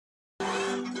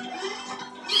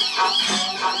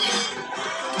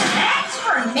That's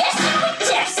for messing with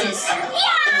Texas. Yeah!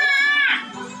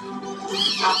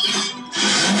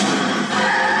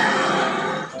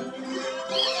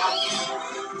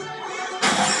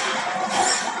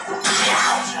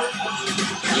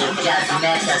 You just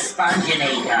met the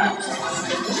Sponginator.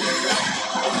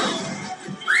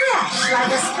 Fresh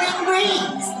like a spring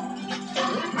breeze.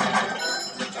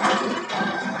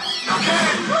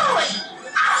 Good boy!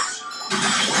 Ouch!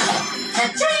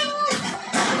 Ta-ching!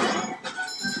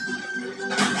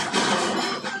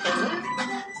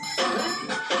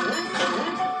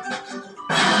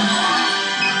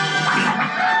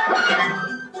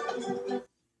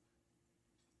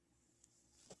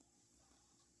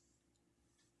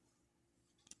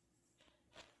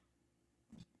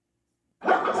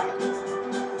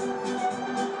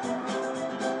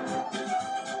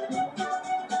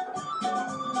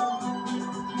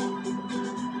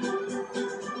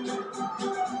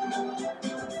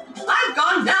 I've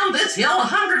gone down this hill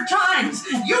 100 times,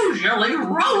 usually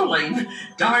rolling.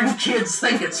 Darn kids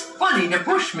think it's funny to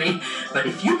push me, but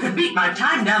if you can beat my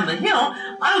time down the hill,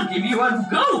 I'll give you a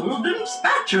golden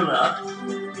spatula.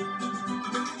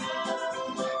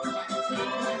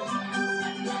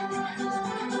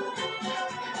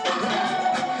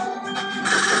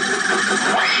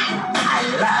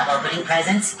 I love opening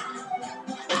presents.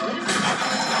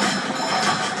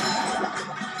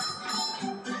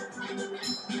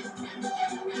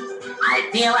 I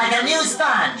feel like a new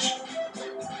sponge.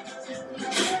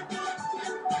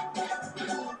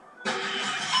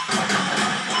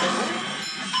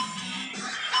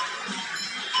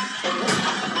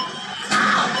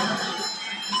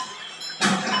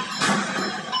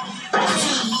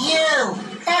 Gee, you!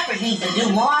 Pepper needs to do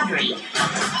laundry.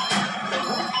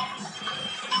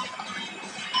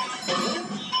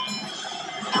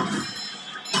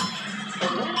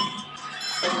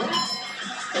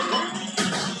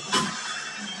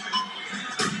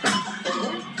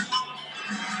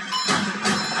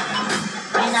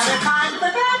 Another time for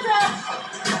Petra.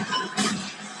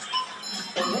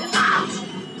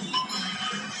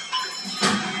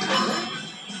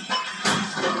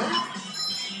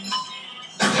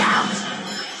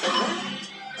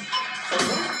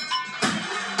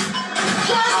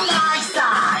 Just my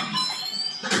size.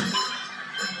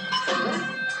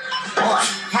 Boy,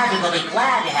 Patrick will be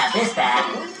glad to have this back.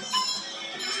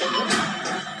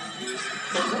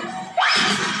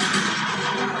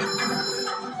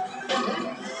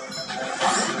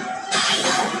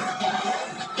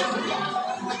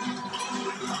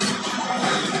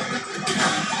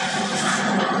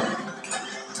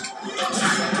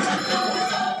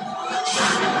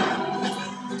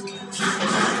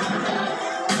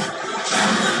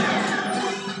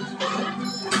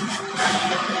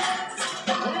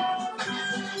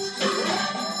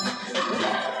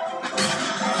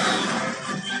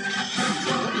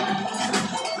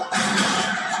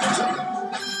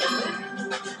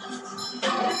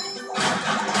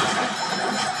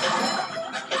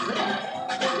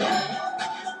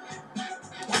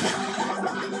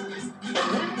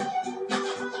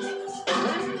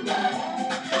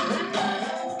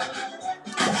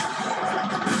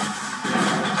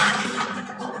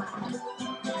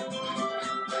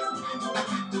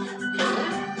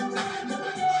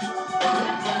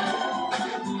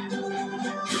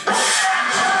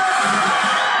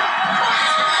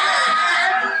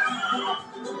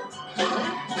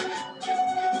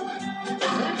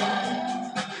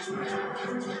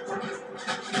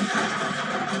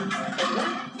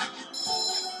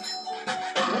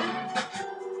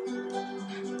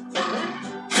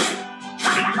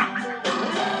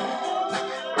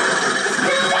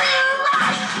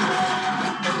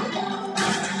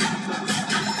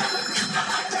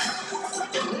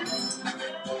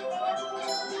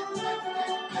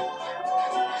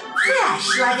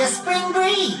 Fresh like a spring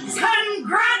breeze.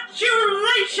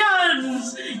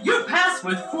 Congratulations! You passed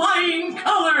with flying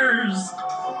colors.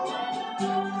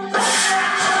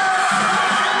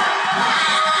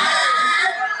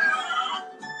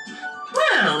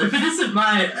 Well, if it isn't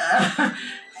my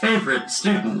favorite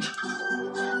student.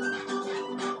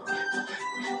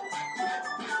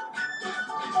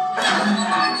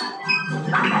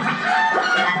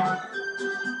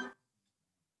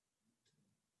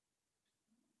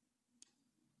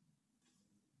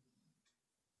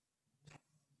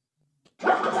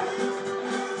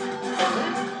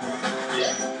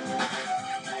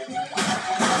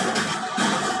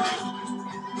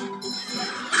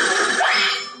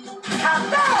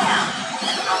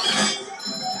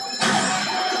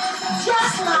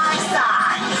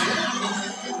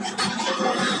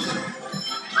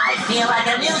 Feel like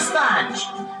a new sponge.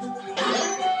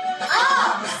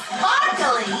 Oh,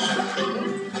 sparkly!